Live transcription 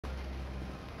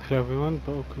Hello everyone,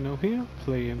 Volcano here,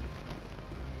 playing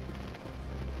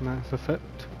Mass Effect.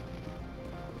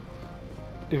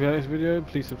 If you like this video,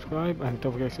 please subscribe and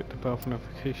don't forget to hit the bell for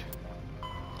notification.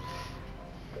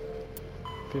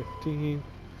 15.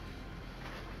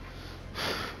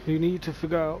 You need to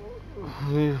figure out...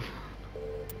 this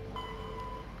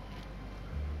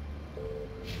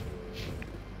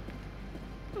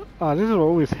is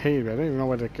always hated. I don't even know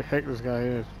where the heck this guy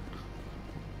is.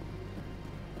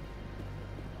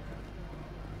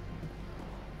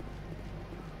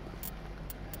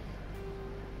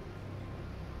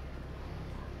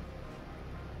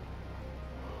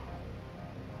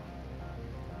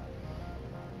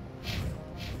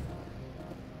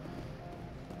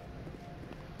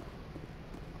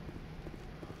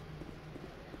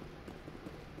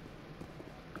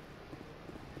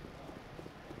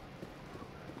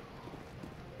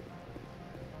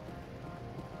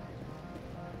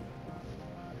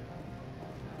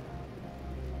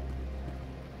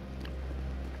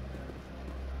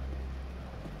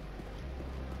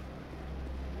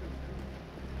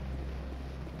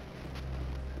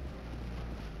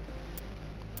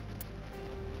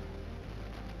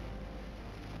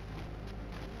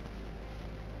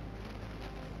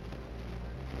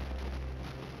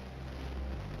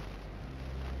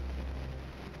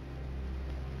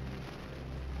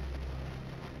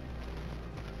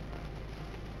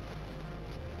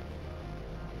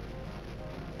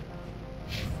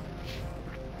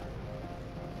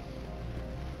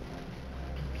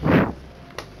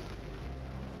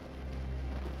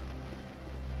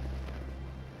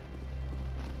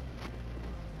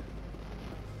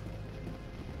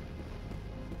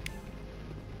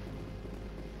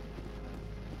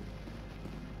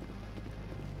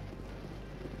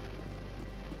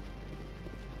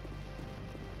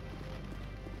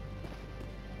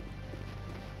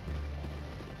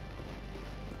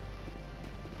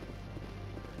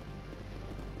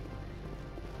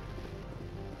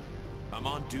 I'm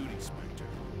on duty, Spectre.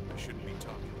 I shouldn't be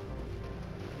talking.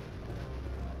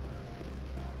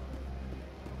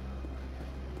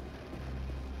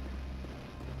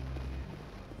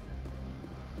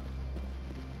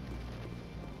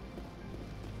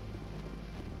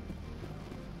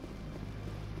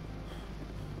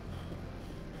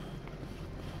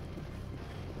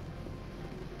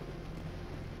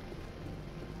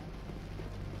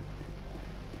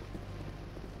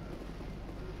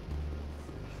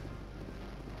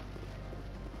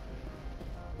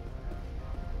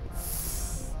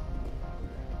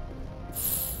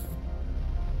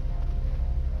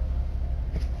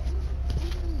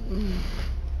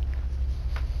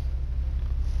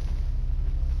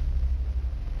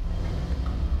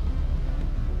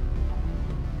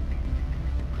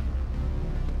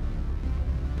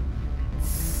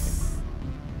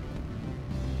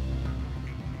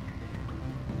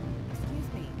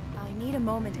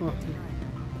 Moment in your time.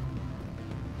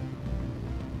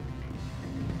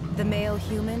 The male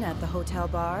human at the hotel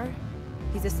bar?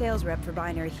 He's a sales rep for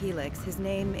Binary Helix. His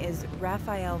name is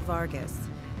Rafael Vargas.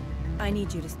 I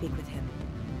need you to speak with him.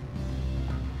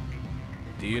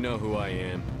 Do you know who I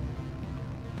am?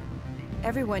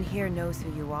 Everyone here knows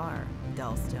who you are,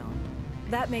 Dullstone.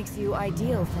 That makes you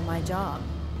ideal for my job.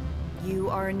 You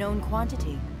are a known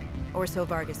quantity, or so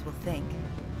Vargas will think.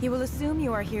 He will assume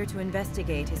you are here to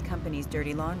investigate his company's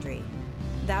dirty laundry.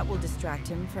 That will distract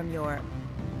him from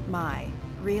my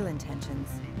real intentions.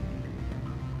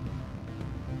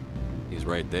 He's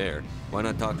right there. Why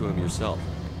not talk to him yourself?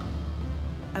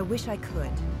 I wish I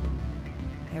could.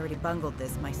 I already bungled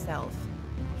this myself.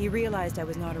 He realized I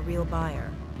was not a real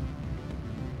buyer.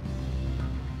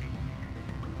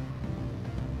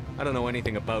 I don't know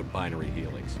anything about Binary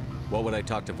Helix. What would I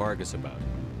talk to Vargas about?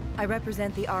 I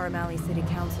represent the Aramali City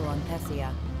Council on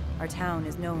Thessia. Our town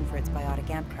is known for its biotic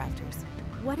amp crafters.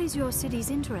 What is your city's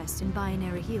interest in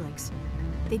Binary Helix?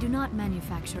 They do not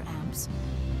manufacture amps.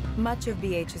 Much of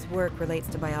BH's work relates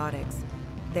to biotics.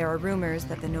 There are rumors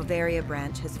that the Novaria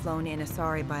branch has flown in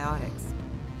Asari biotics.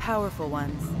 Powerful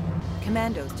ones.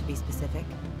 Commandos, to be specific.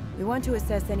 We want to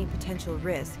assess any potential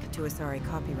risk to Asari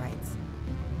copyrights.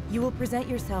 You will present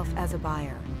yourself as a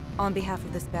buyer, on behalf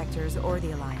of the Spectres or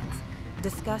the Alliance.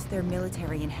 Discuss their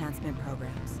military enhancement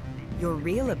programs. Your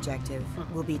real objective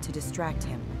will be to distract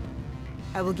him.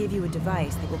 I will give you a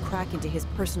device that will crack into his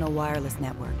personal wireless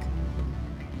network.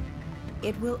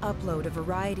 It will upload a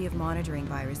variety of monitoring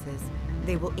viruses.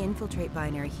 They will infiltrate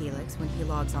Binary Helix when he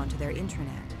logs onto their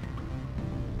intranet.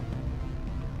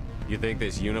 You think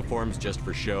this uniform's just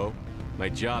for show? My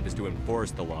job is to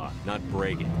enforce the law, not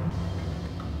break it.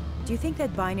 Do you think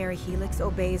that Binary Helix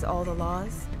obeys all the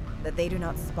laws? That they do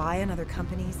not spy on other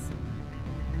companies?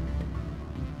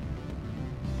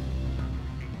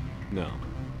 No.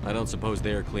 I don't suppose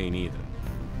they're clean either.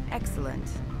 Excellent.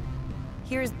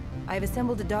 I've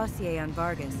assembled a dossier on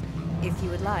Vargas. If you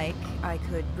would like, I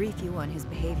could brief you on his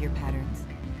behavior patterns.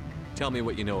 Tell me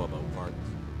what you know about Vargas.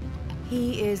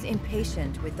 He is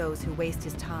impatient with those who waste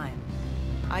his time.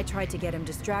 I tried to get him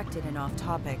distracted and off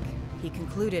topic. He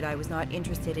concluded I was not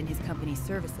interested in his company's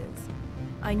services.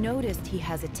 I noticed he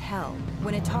has a tell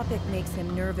when a topic makes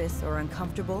him nervous or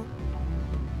uncomfortable.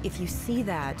 If you see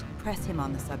that, press him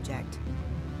on the subject.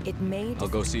 It may... I'll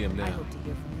go see him now. I hope to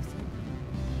hear from you soon.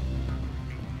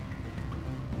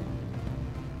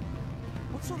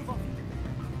 What sort of offer?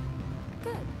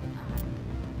 Good.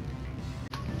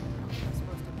 I was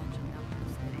supposed to mention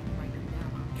numbers. They didn't write them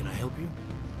down. Can I help you?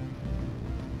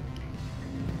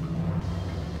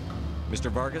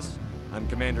 Mr. Vargas, I'm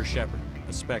Commander Shepard,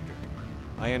 a Spectre.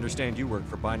 I understand you work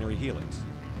for Binary Helix.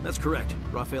 That's correct.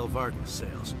 Rafael Vargas,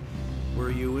 sales. Were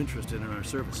you interested in our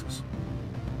services?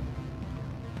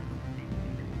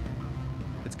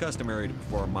 It's customary to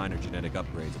perform minor genetic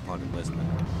upgrades upon enlistment.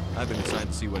 I've been assigned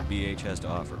to see what BH has to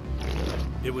offer.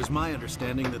 It was my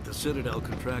understanding that the Citadel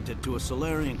contracted to a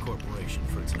Solarian corporation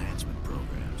for its enhancement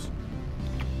programs.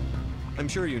 I'm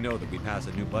sure you know that we pass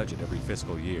a new budget every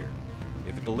fiscal year.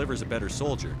 If it delivers a better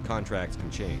soldier, contracts can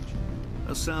change.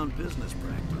 A sound business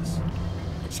practice.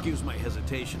 Excuse my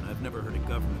hesitation, I've never heard a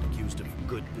government accused of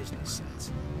good business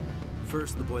sense.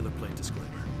 First, the boilerplate disclaimer.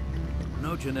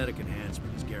 No genetic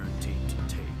enhancement is guaranteed to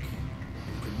take.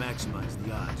 You can maximize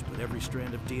the odds, but every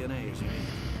strand of DNA is unique.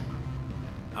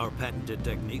 Our patented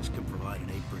techniques can provide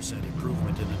an 8%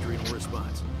 improvement in adrenal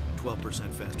response, 12%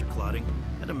 faster clotting,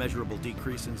 and a measurable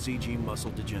decrease in CG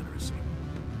muscle degeneracy.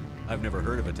 I've never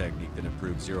heard of a technique that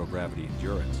improves zero-gravity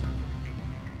endurance.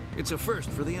 It's a first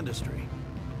for the industry.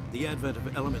 The advent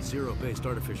of element zero-based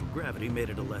artificial gravity made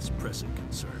it a less pressing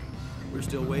concern. We're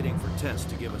still waiting for tests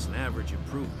to give us an average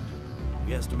improvement.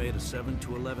 We estimate a 7 to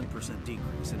 11%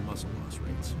 decrease in muscle loss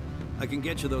rates. I can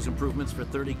get you those improvements for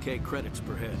 30K credits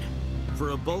per head.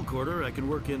 For a bulk order, I can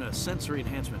work in a sensory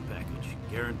enhancement package,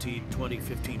 guaranteed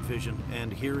 20/15 vision,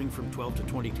 and hearing from 12 to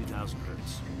 22,000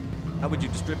 hertz. How would you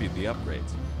distribute the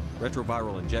upgrades?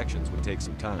 Retroviral injections would take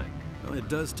some time. Well, it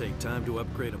does take time to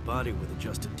upgrade a body with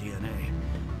adjusted DNA.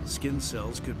 Skin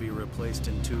cells could be replaced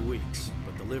in 2 weeks,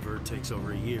 but the liver takes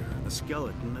over a year, and the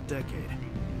skeleton a decade.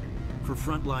 For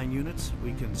frontline units,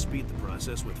 we can speed the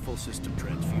process with full system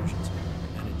transfusions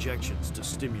and injections to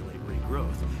stimulate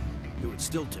regrowth. It would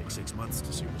still take 6 months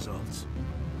to see results.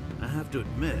 I have to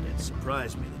admit, it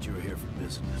surprised me that you were here for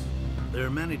business. There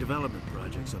are many development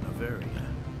projects on Noveria,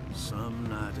 some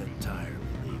not entirely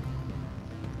legal.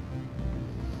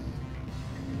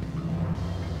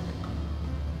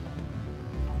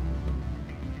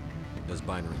 Does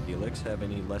Binary Helix have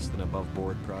any less than above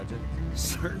board projects?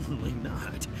 Certainly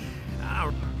not.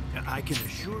 I can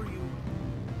assure you...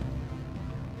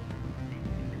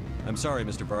 I'm sorry,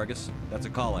 Mr. Vargas. That's a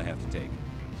call I have to take.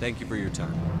 Thank you for your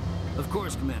time. Of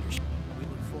course, Commander. We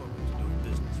look forward to doing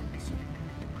business with you.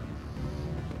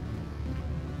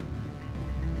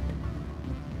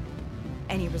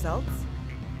 Any results?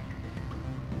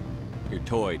 Your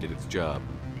toy did its job.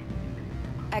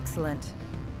 Excellent.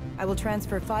 I will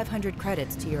transfer 500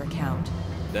 credits to your account.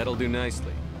 That'll do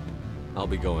nicely. I'll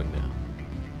be going now.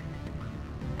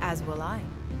 As will I.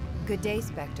 Good day,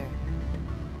 Spectre.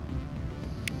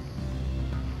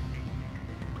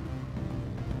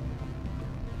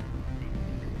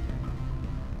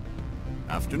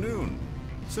 Afternoon.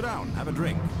 Sit down, have a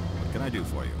drink. What can I do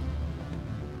for you?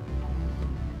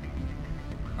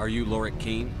 Are you Lorik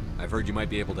Keene? I've heard you might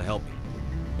be able to help me.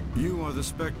 You are the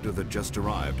Spectre that just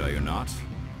arrived, are you not?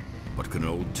 What can an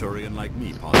old Turian like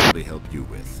me possibly help you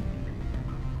with?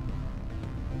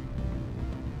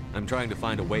 I'm trying to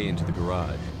find a way into the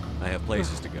garage. I have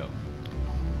places to go.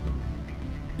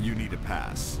 You need a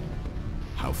pass.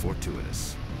 How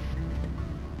fortuitous.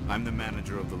 I'm the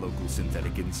manager of the local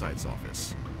Synthetic Insights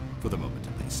office. For the moment,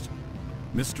 at least.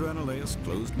 Mr. Analeus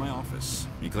closed my office.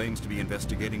 He claims to be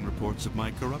investigating reports of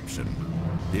my corruption.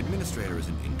 The administrator is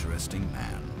an interesting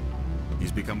man.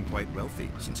 He's become quite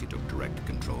wealthy since he took direct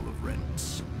control of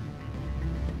rents.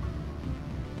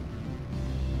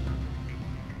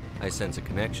 I sense a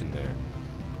connection there.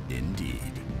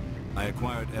 Indeed. I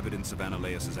acquired evidence of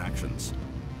Analeus's actions.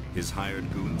 His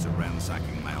hired goons are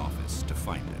ransacking my office to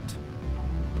find it.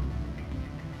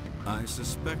 I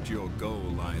suspect your goal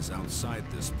lies outside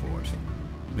this port.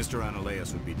 Mr.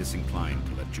 Analeus would be disinclined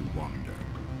to let you wander.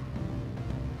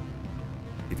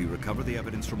 If you recover the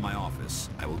evidence from my office,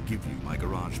 I will give you my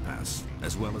garage pass,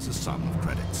 as well as a sum of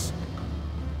credits.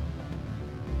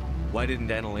 Why didn't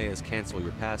Analeus cancel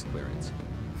your pass clearance?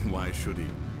 Why should he?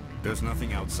 There's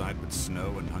nothing outside but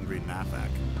snow and hungry Nafak.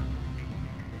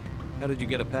 How did you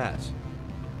get a pass?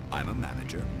 I'm a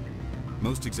manager.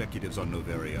 Most executives on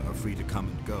Noveria are free to come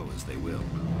and go as they will.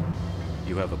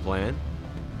 You have a plan?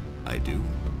 I do.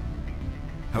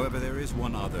 However, there is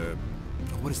one other...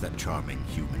 What is that charming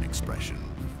human expression?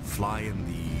 Fly in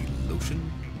the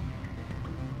lotion?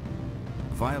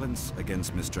 Violence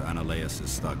against Mr.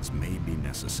 Analeas' thugs may be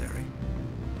necessary.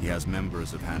 He has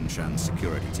members of Han Shan's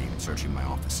security team searching my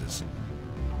offices.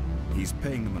 He's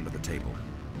paying them under the table.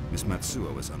 Miss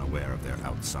Matsuo is unaware of their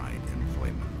outside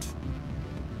employment.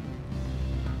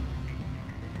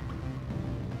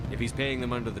 If he's paying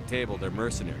them under the table, they're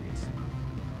mercenaries.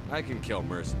 I can kill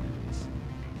mercenaries.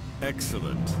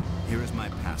 Excellent. Here is my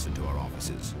pass into our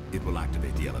offices. It will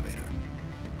activate the elevator.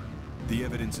 The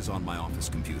evidence is on my office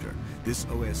computer. This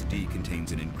OSD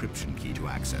contains an encryption key to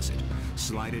access it.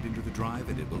 Slide it into the drive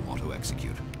and it will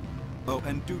auto-execute. Oh,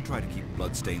 and do try to keep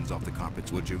bloodstains off the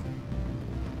carpets, would you?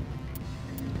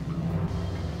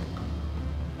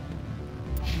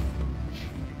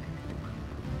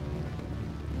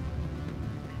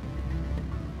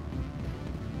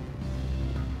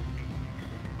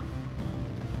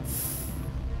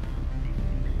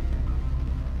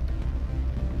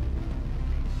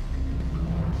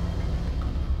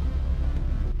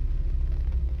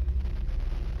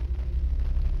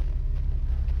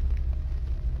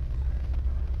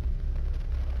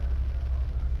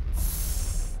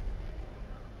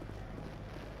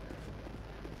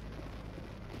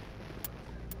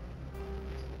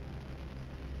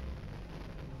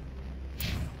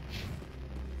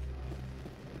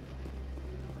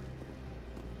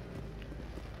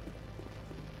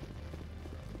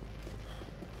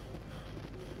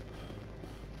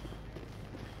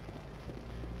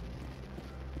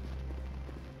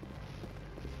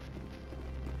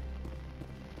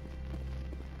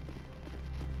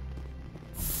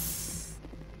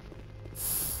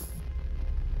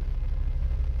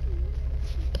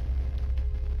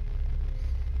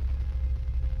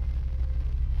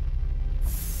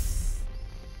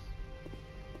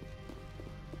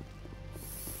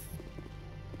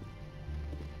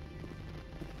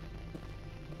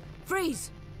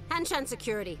 Freeze! Hanshan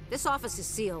security. This office is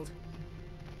sealed.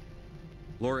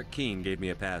 Lorik Keene gave me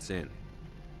a pass in.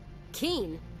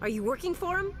 Keene? Are you working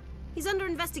for him? He's under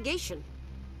investigation.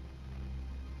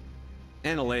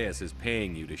 Analeas is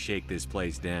paying you to shake this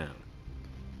place down.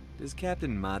 Does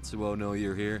Captain Matsuo know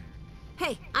you're here?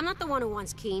 Hey, I'm not the one who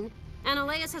wants Keene.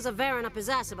 Analeas has a Varen up his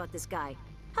ass about this guy.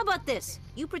 How about this?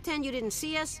 You pretend you didn't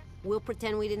see us, we'll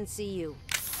pretend we didn't see you.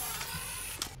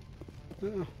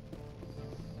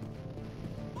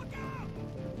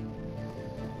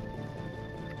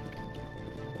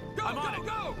 I'm on it!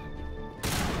 Go!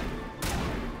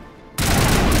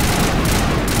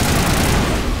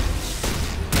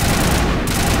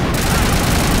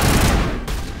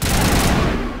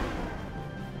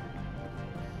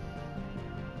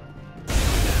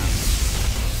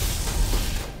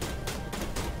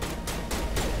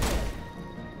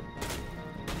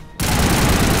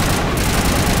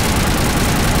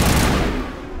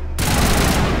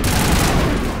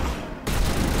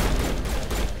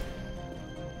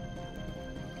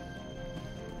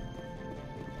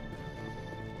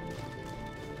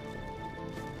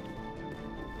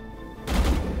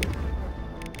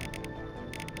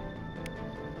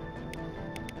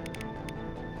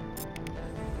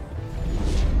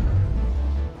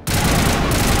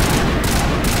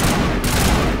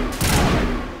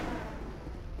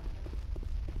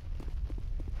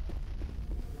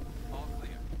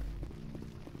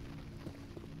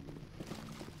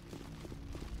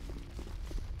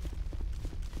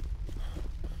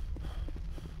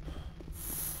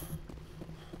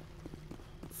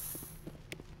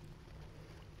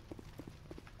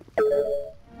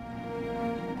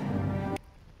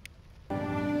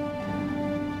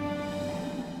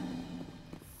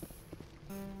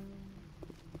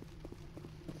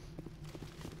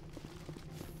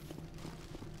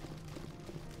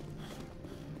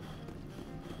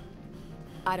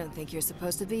 I don't think you're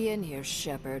supposed to be in here,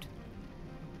 Shepard.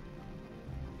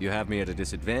 You have me at a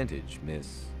disadvantage,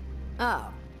 miss.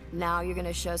 Oh, now you're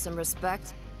gonna show some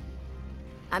respect?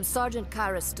 I'm Sergeant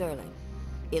Kyra Sterling,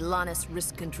 Ilanis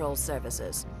Risk Control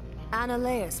Services.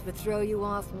 Analeas would throw you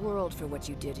off-world for what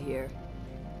you did here.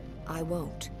 I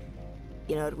won't.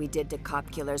 You know what we did to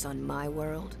cop killers on my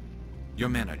world? Your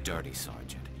men are dirty,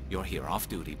 Sergeant. You're here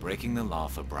off-duty, breaking the law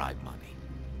for bribe money.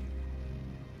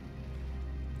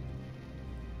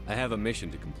 I have a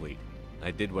mission to complete.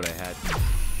 I did what I had.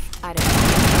 I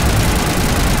don't...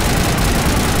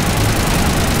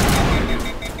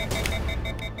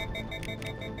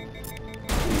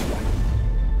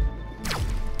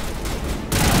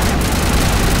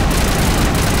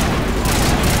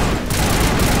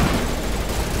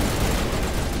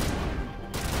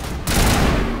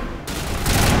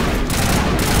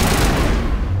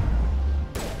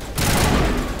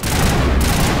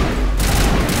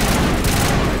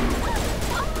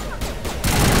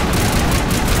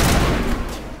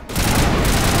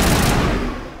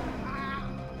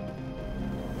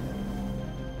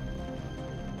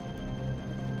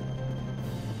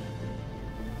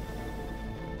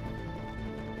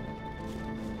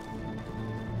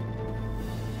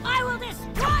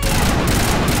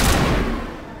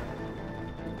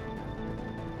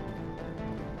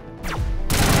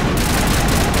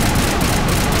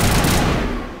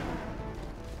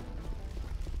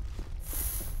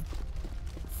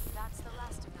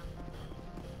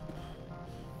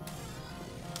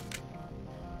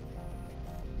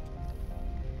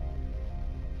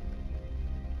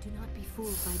 not be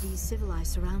fooled by these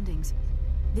civilized surroundings.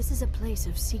 This is a place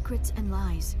of secrets and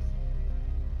lies.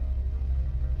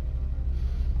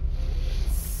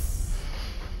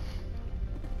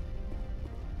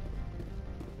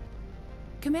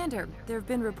 Commander, there have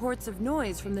been reports of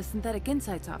noise from the Synthetic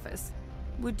Insights office.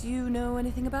 Would you know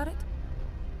anything about it?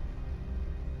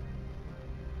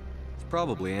 It's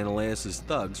probably Ananias'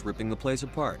 thugs ripping the place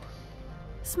apart.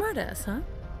 Smartass, huh?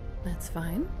 That's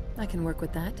fine. I can work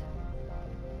with that.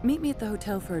 Meet me at the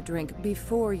hotel for a drink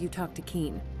before you talk to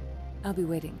Keen. I'll be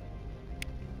waiting.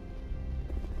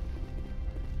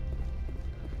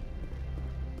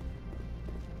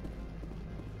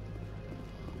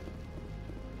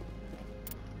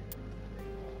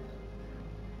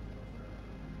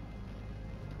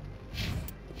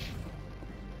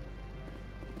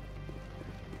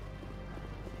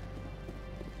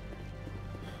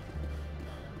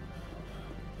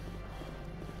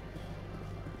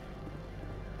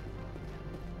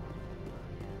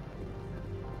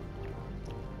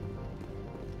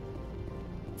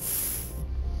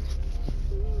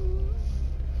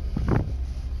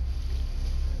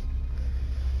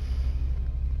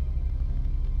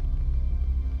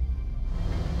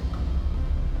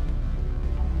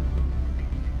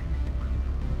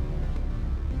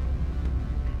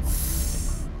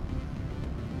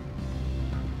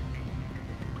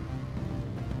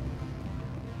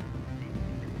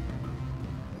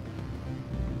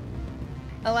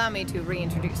 Allow me to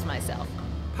reintroduce myself.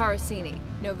 Parasini,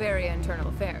 Novaria Internal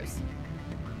Affairs.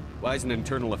 Why is an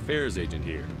internal affairs agent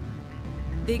here?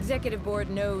 The executive board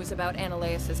knows about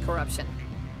Ananias' corruption.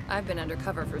 I've been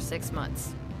undercover for 6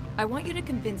 months. I want you to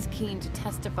convince Keen to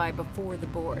testify before the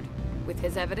board. With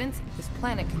his evidence, this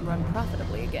planet can run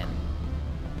profitably again.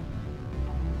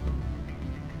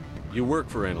 You work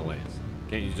for Ananias.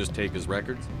 Can't you just take his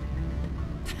records?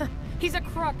 He's a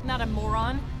crook, not a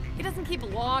moron. He doesn't keep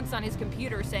logs on his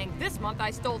computer saying, "This month I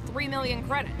stole 3 million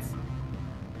credits."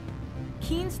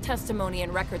 Keen's testimony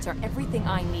and records are everything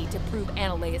I need to prove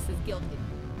Ananias is guilty.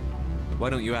 Why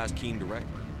don't you ask Keen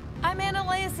directly? I'm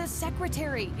Ananias'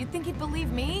 secretary. You'd think he'd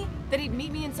believe me? That he'd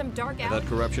meet me in some dark I alley? thought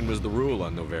corruption was the rule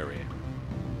on Novaria.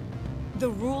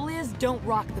 The rule is, don't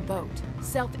rock the boat.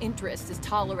 Self-interest is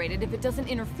tolerated if it doesn't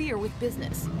interfere with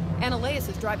business. Ananias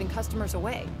is driving customers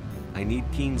away. I need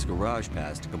Keen's garage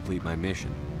pass to complete my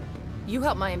mission. You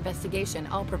help my investigation,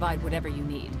 I'll provide whatever you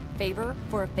need. Favor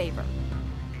for a favor.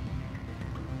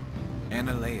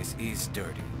 Ananias is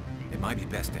dirty. It might be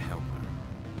best to help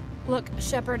her. Look,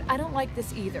 Shepard, I don't like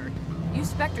this either. You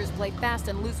Spectres play fast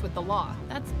and loose with the law.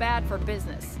 That's bad for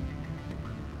business.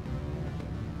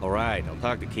 All right, I'll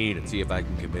talk to Keen and see if I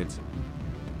can convince him.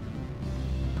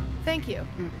 Thank you.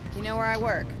 You know where I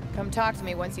work. Come talk to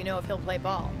me once you know if he'll play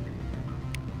ball.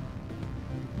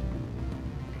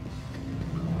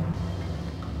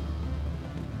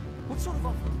 What sort of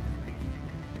offer?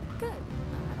 Good.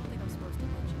 I don't think I'm supposed to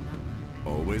mention that.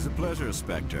 Always a pleasure,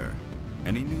 Spectre.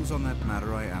 Any news on that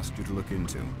matter I asked you to look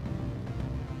into?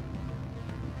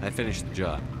 I finished the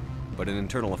job, but an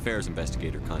internal affairs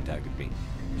investigator contacted me.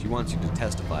 She wants you to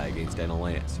testify against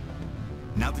Ananias.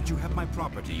 Now that you have my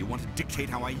property, you want to dictate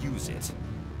how I use it.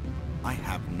 I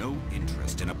have no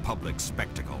interest in a public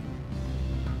spectacle.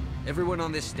 Everyone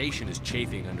on this station is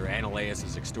chafing under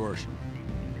Ananias' extortion.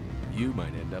 You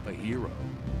might end up a hero.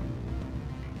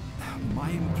 My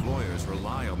employers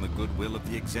rely on the goodwill of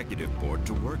the executive board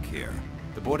to work here.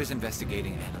 The board is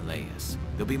investigating Ananias.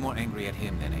 They'll be more angry at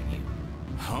him than at you.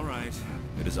 All right.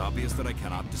 It is obvious that I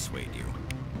cannot dissuade you.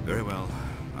 Very well.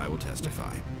 I will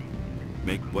testify.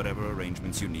 Make whatever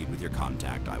arrangements you need with your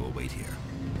contact. I will wait here.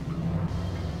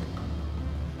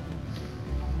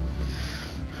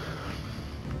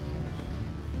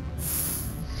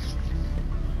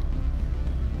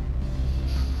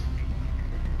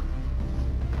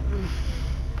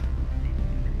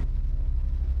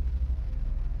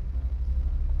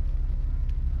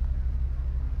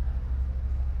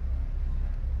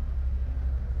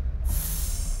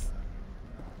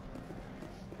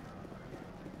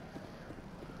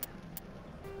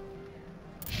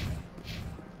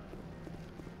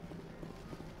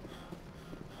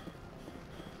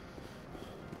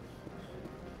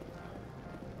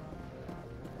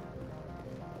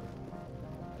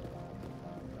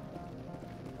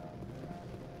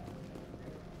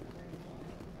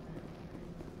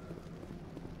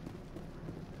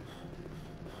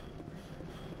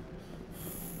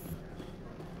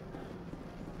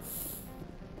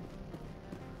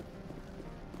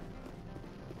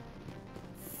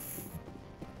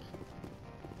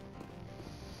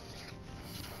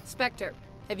 Spectre,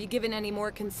 have you given any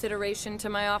more consideration to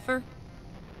my offer?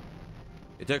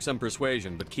 It took some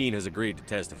persuasion, but Keene has agreed to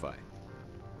testify.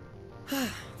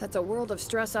 That's a world of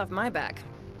stress off my back.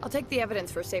 I'll take the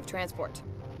evidence for safe transport.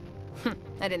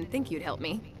 I didn't think you'd help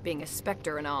me, being a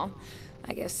Spectre and all.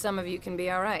 I guess some of you can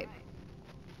be alright.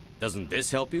 Doesn't this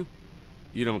help you?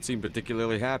 You don't seem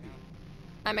particularly happy.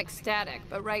 I'm ecstatic,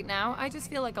 but right now, I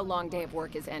just feel like a long day of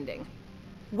work is ending.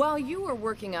 While you were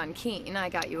working on Keene, I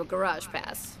got you a garage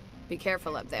pass. Be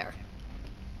careful up there.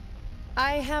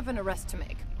 I have an arrest to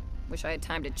make. Wish I had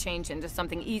time to change into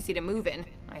something easy to move in.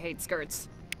 I hate skirts.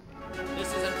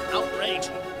 This is an outrage.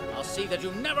 I'll see that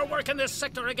you never work in this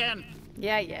sector again.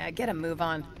 Yeah, get a move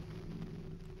on.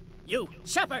 You,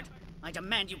 Shepard! I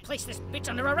demand you place this bitch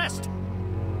under arrest!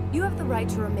 You have the right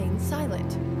to remain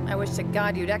silent. I wish to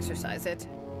God you'd exercise it.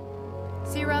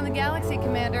 See you around the galaxy,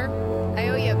 Commander. I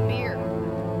owe you a beer.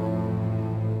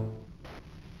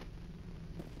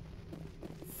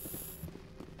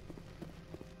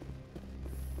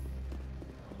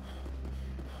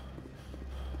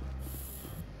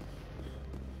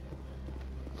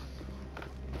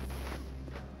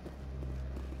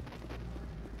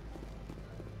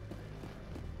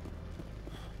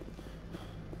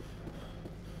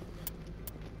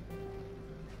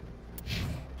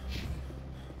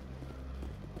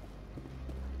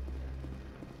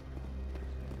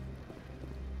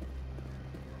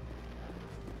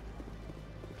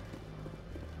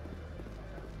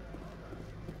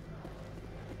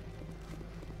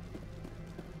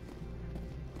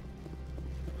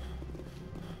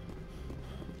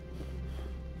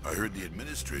 I heard the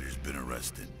administrator's been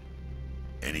arrested.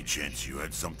 Any chance you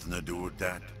had something to do with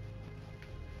that?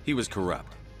 He was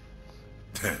corrupt.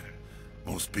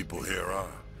 Most people here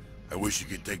are. I wish you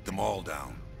could take them all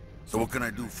down. So what can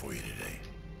I do for you today?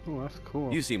 Oh, that's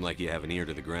cool. You seem like you have an ear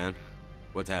to the ground.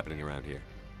 What's happening around here?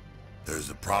 There's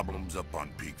the problems up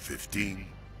on Peak 15.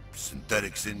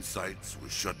 Synthetics Insights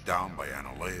was shut down by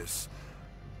Annihilus.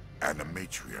 And the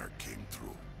Matriarch came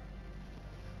through.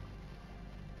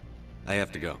 I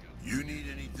have to go. You need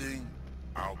anything,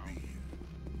 I'll be here.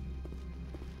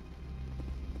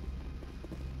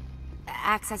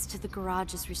 Access to the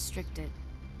garage is restricted.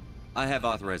 I have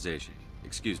authorization.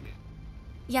 Excuse me.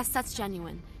 Yes, that's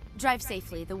genuine. Drive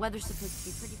safely. The weather's supposed to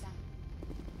be pretty bad.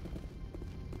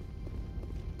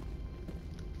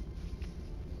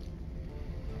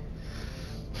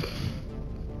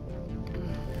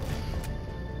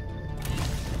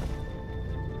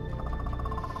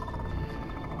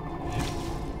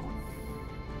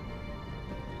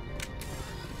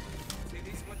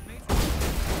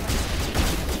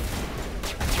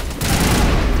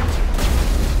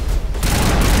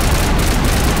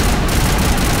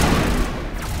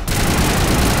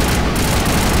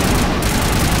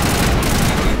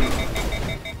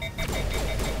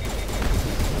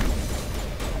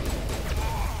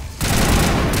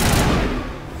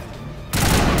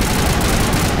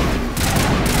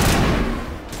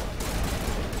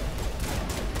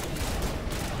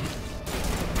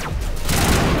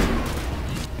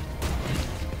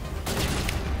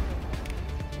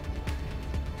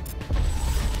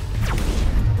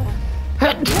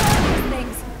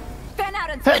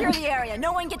 Secure the area.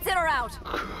 No one gets in or out.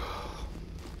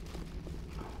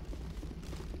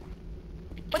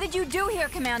 What did you do here,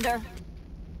 Commander?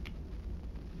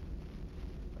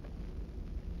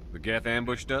 The Geth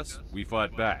ambushed us. We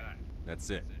fought back.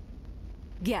 That's it.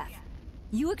 Geth.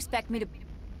 You expect me to...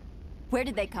 Where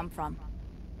did they come from?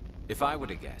 If I were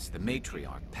to guess, the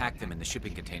Matriarch packed them in the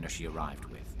shipping container she arrived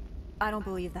with. I don't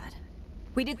believe that.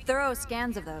 We did thorough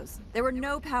scans of those. There were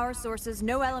no power sources,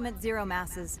 no element zero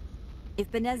masses. If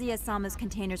Benezia Sama's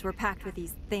containers were packed with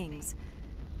these things,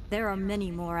 there are many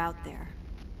more out there.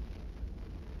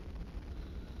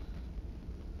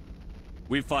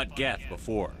 We've fought Geth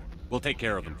before. We'll take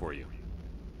care of them for you.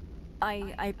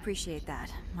 I appreciate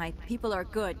that. My people are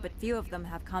good, but few of them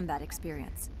have combat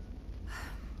experience.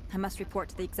 I must report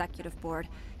to the executive board.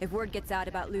 If word gets out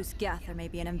about loose Geth, there may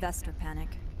be an investor panic.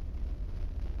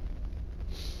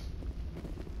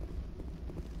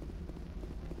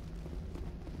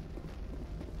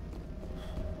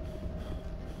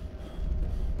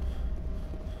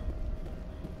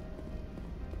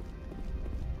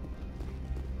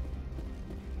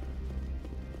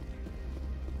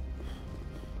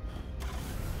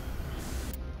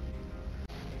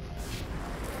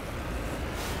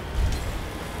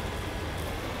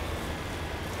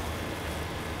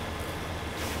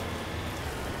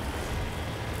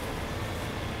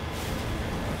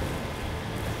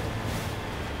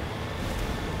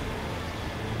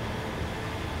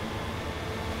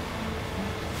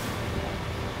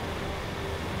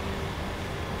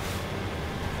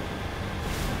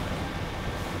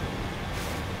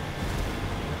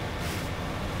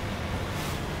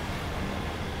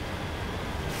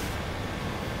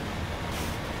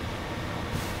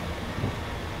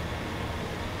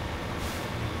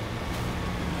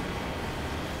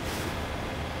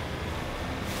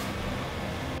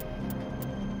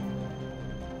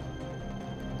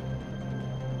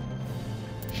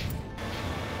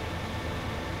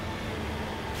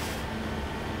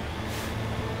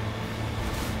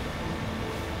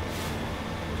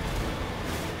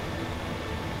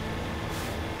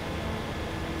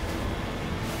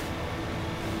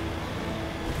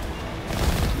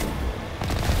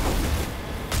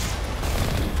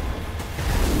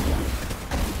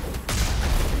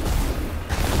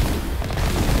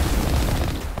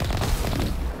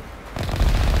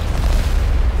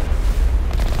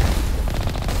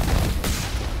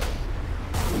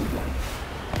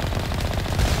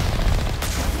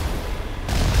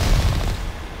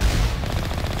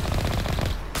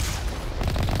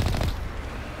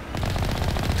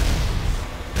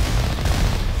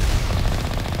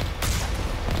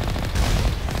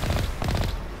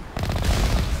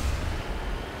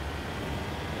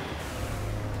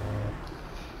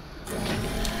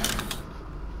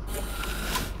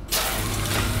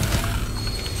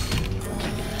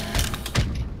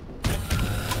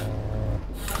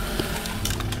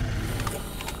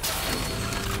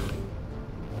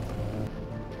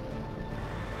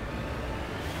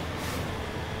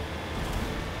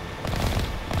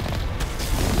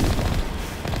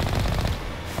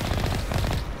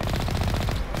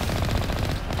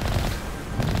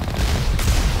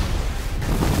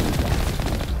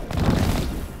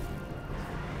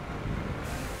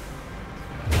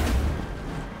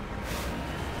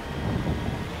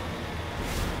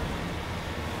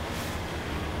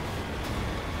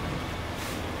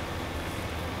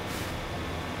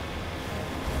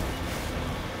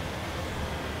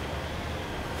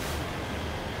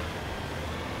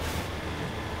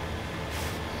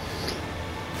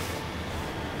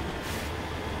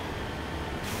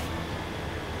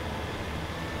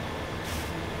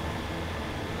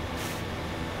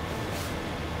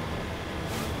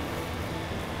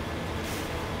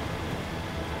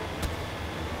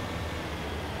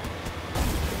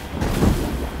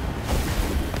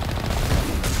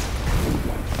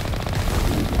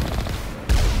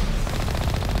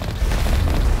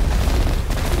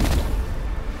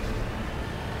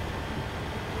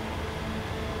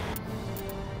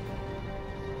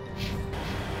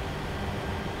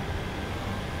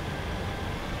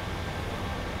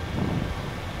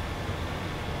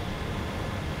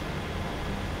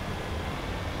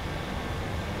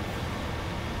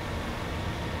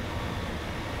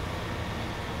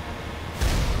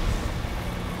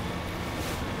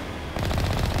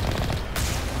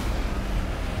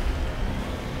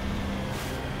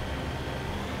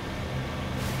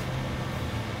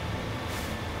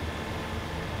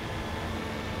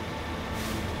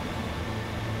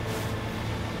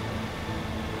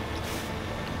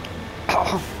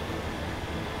 Oh!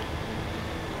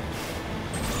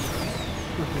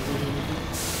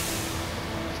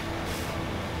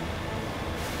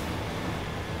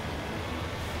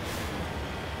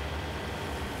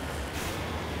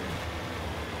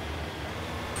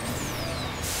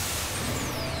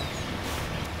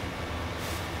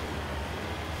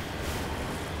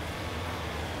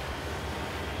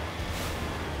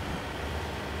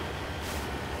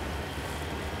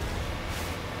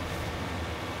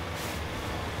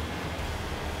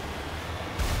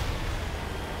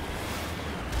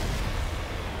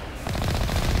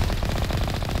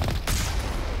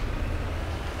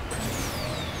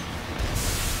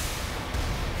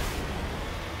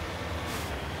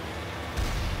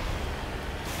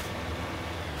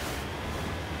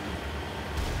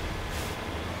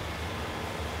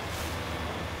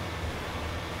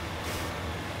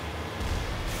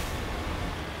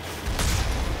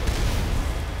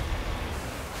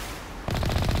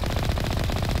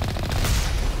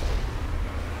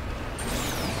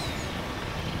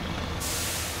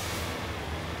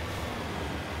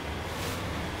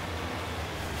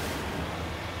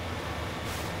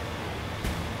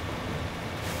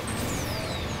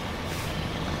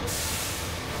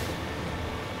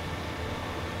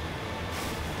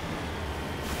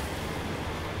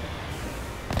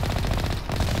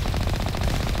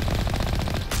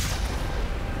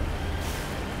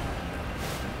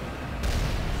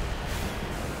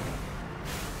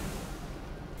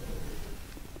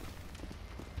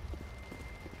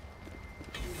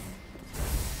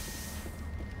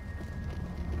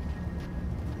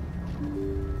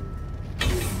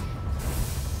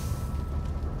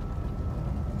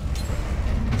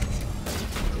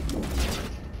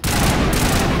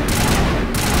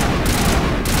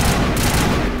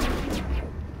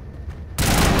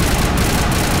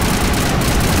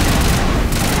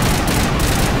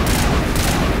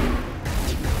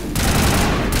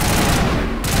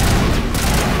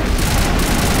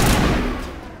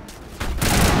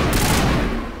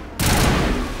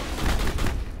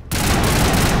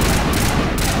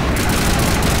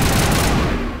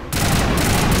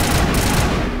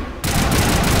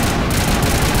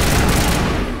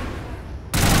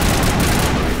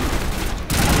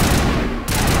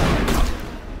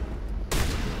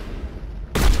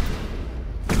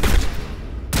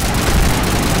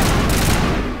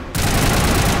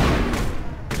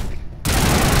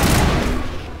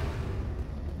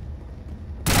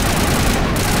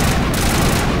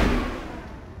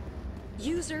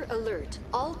 User alert.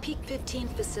 All Peak 15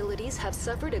 facilities have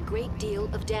suffered a great deal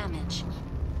of damage.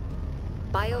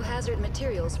 Biohazard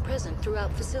materials present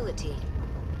throughout facility.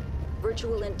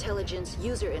 Virtual intelligence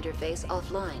user interface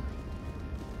offline.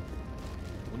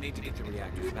 We'll need to get the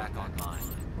reactors back online.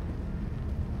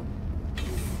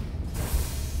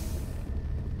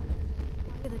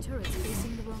 Why are the turrets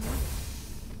facing the wrong way?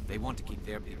 They want to keep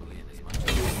their people in as much as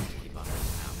they want to keep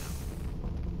others out.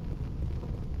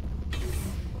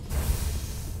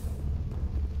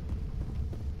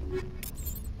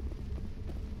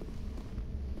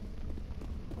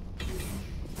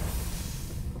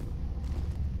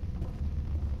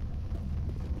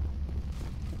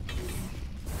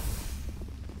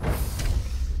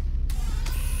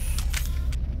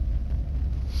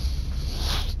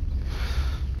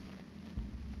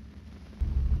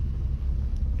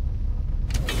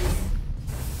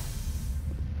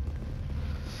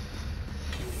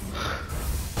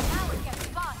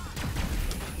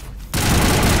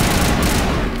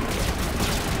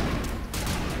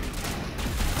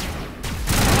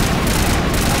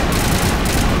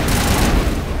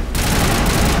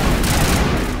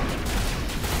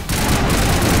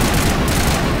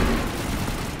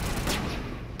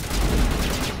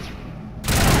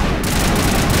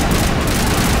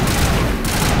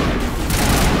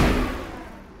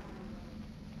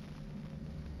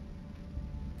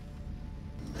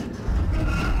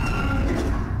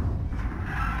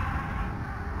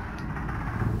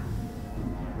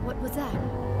 What was that?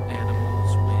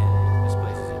 Animals, wind. This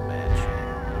place is in bad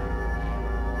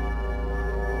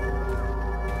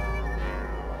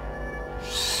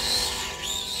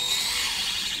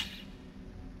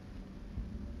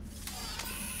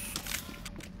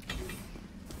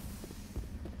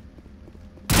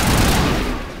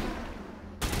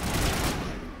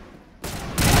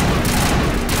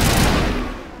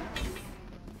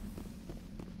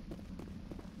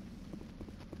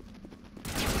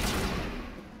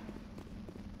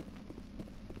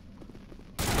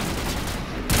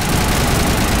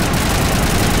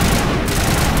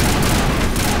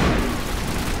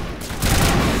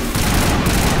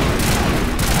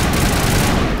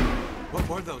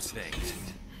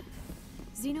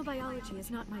Xenobiology is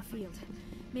not my field.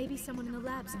 Maybe someone in the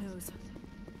labs knows.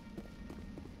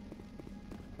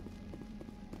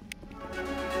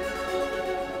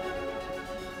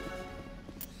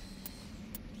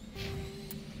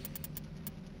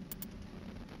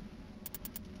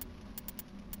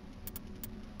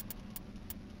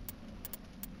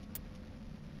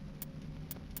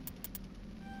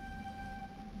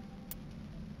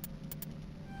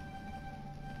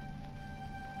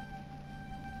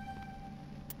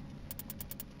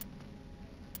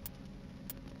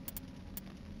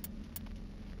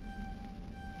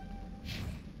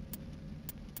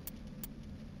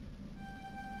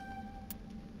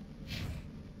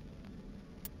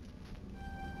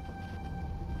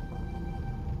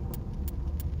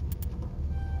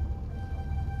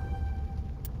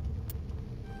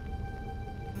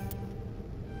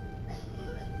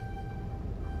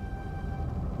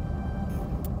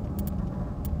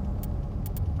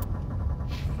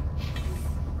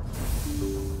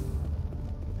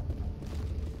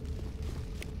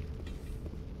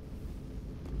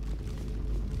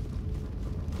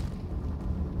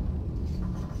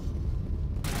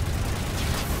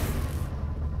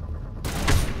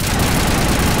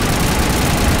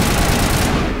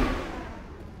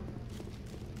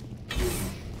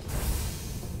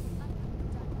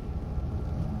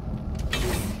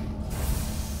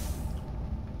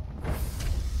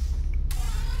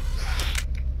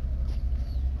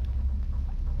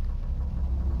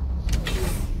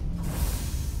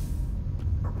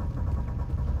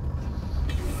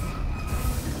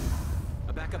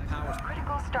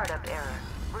 Startup error.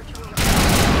 Virtually.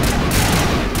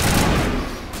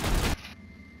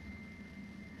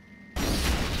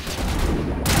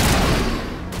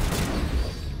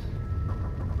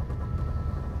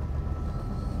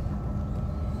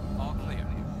 All clear.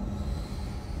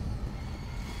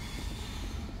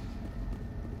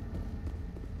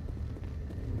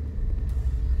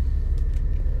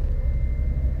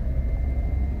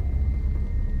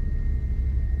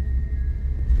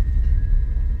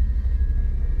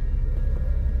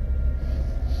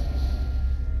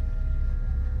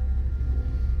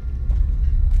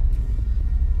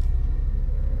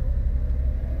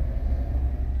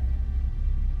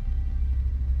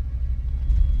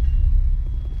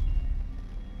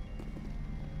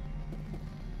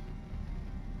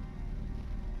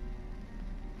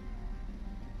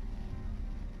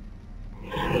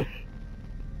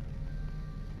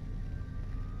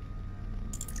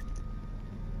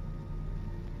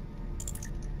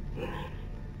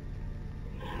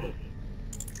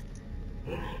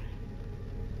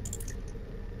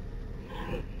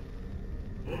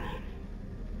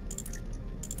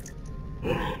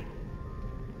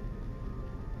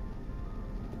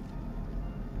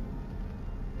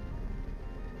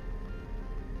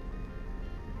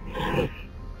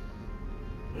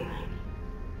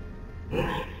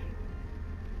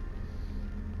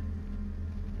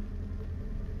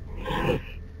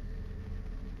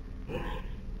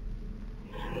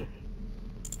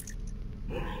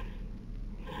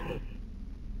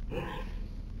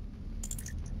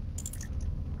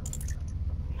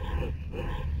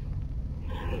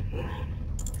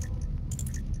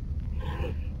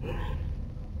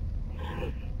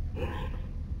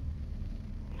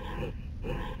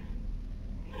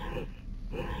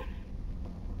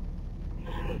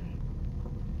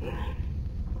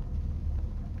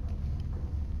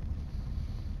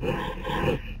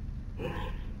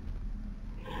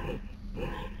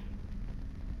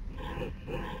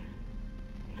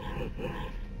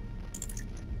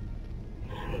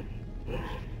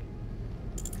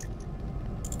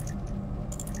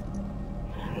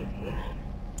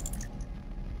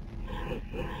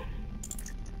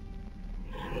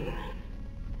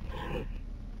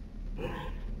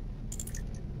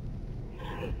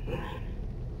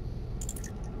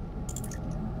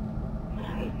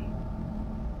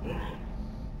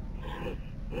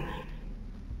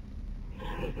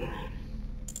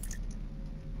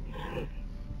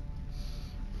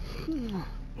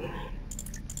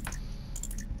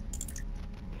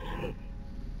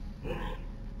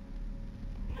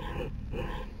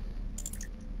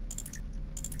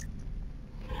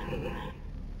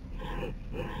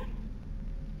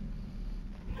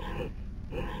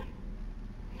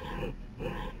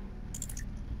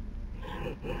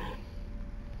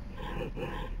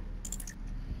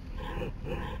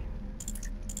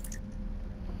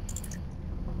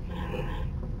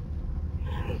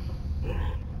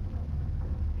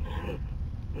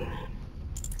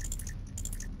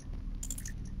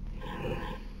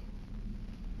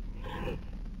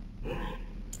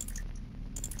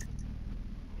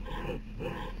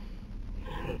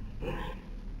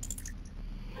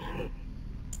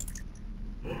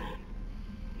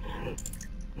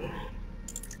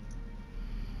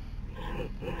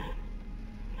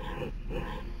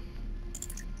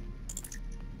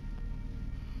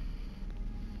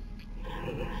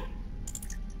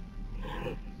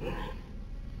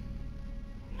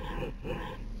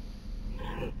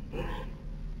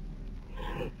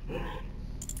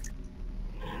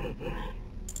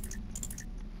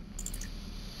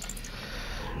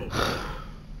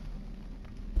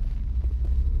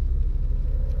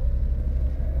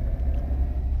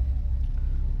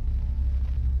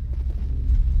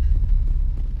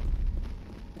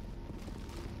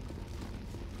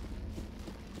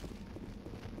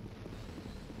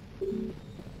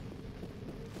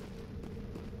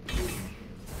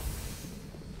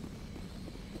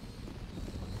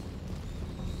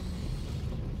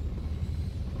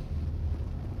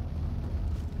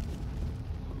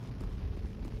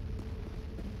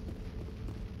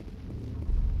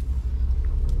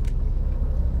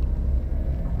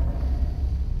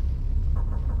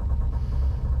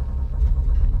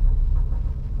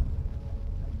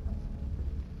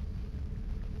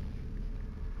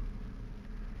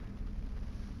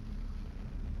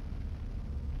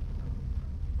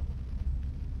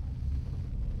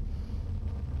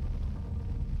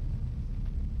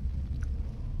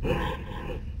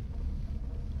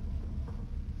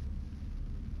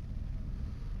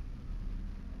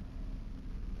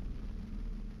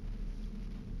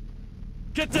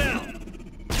 Get down!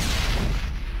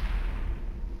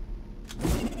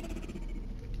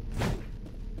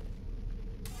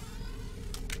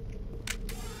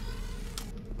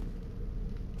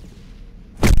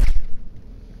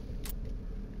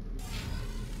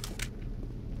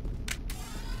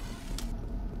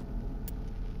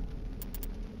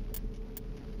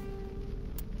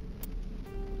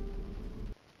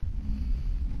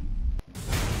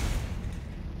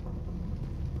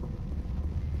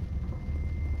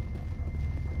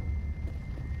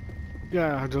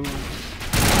 Yeah, I don't know.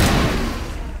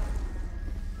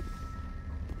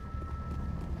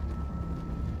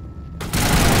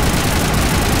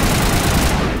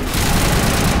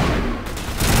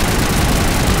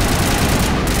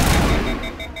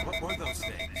 What were those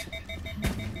things?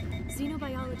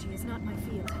 Xenobiology is not my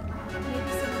field.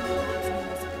 Maybe someone in the labs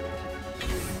knows.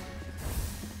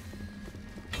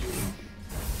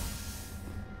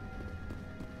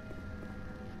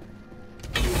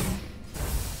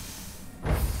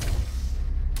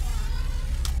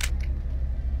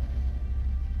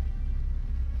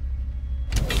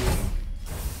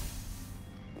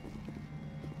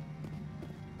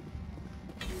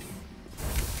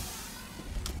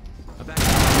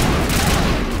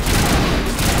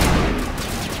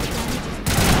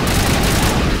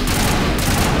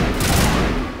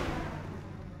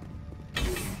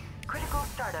 Critical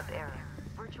startup error.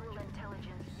 Virtual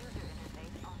intelligence user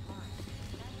interface offline.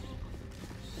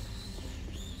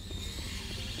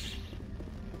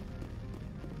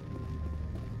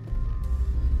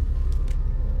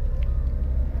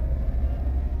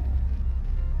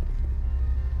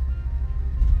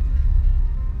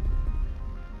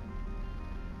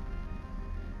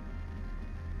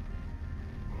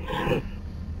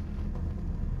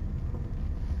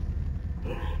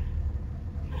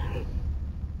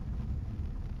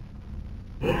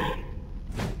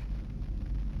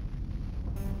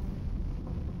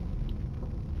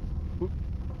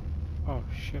 Oh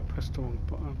shit, pressed the wrong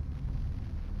button.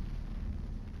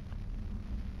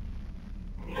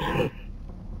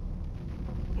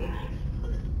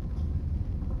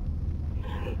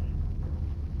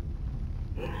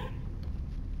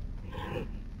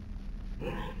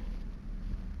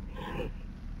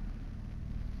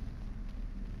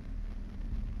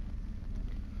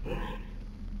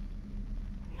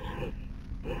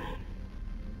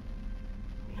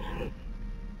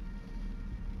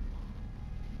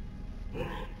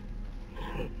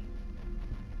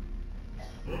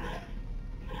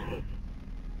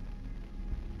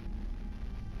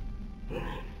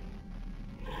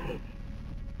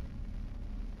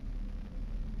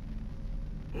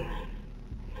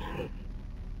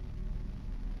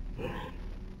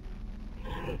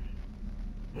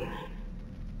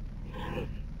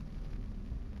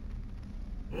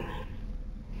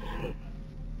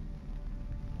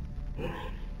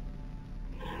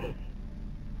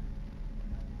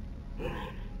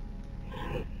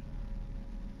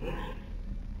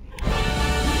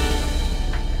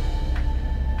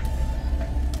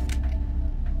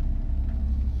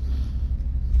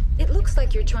 It looks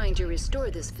like you're trying to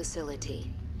restore this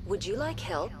facility. Would you like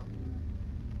help?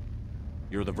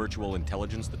 You're the virtual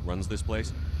intelligence that runs this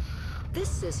place? This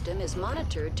system is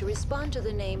monitored to respond to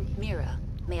the name Mira.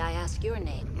 May I ask your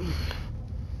name?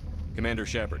 Commander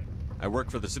Shepard. I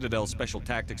work for the Citadel Special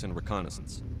Tactics and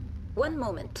Reconnaissance. One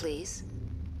moment, please.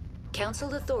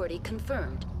 Council authority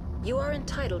confirmed. You are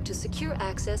entitled to secure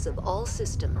access of all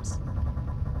systems.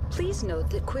 Please note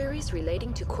that queries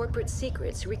relating to corporate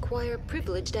secrets require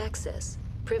privileged access.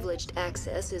 Privileged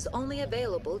access is only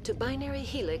available to binary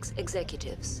Helix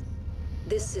executives.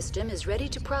 This system is ready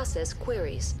to process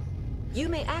queries. You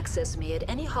may access me at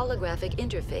any holographic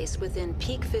interface within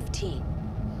Peak 15.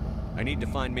 I need to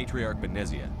find Matriarch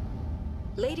Benezia.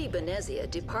 Lady Benezia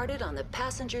departed on the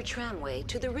passenger tramway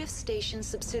to the Rift Station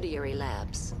subsidiary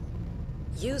labs.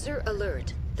 User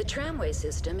alert. The tramway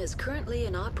system is currently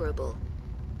inoperable.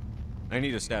 I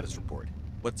need a status report.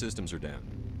 What systems are down?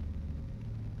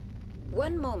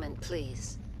 One moment,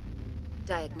 please.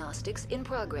 Diagnostics in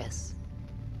progress.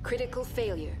 Critical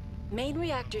failure. Main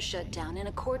reactor shut down in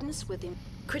accordance with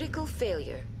critical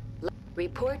failure.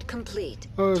 Report complete.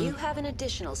 Do you have an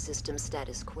additional system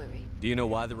status query? Do you know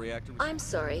why the reactor was... I'm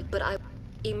sorry, but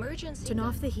emergency... Turn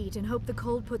off the heat and hope the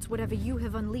cold puts whatever you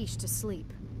have unleashed to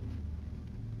sleep.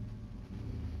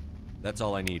 That's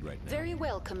all I need right now. Very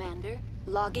well, Commander.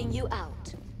 Logging you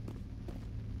out.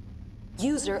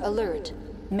 User alert.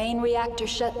 Main reactor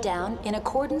shut down in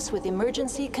accordance with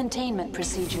emergency containment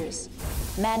procedures.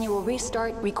 Manual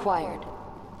restart required.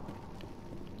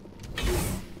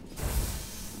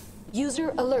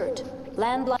 User alert.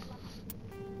 Landline.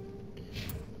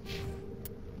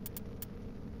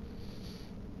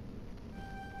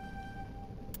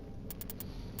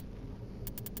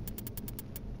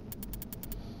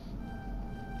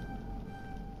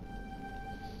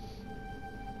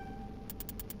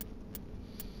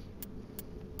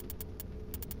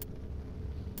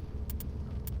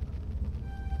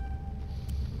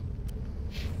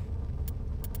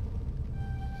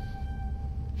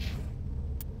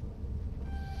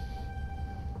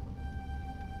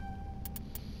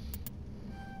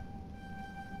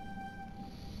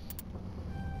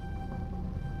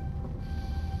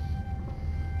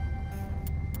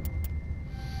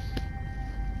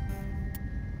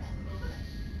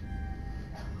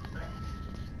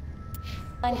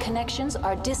 Connections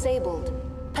are disabled.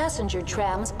 Passenger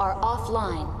trams are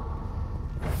offline.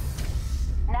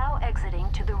 Now exiting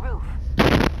to the roof.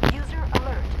 User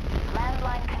alert.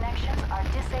 Landline connections are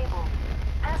disabled.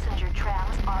 Passenger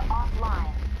trams are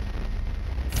offline.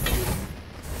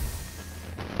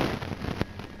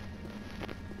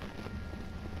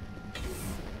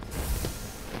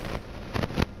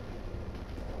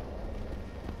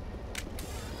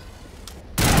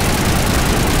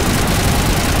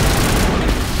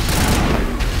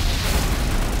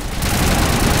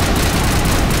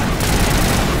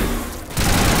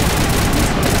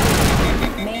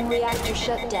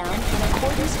 Shut down in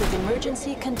accordance with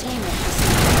emergency containment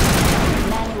procedures.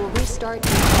 Manual restart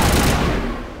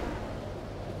required.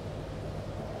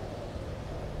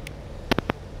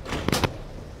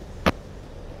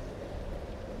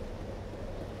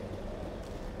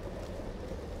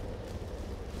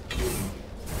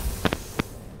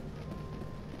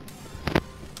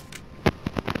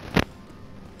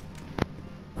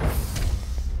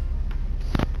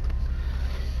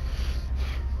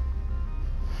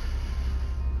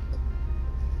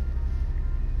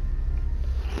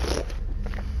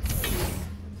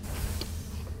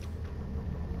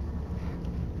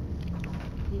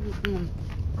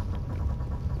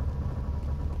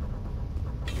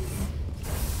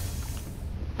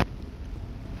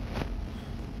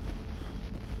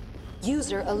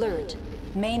 User alert.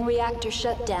 Main reactor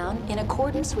shut down in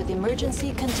accordance with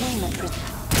emergency containment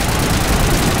procedures.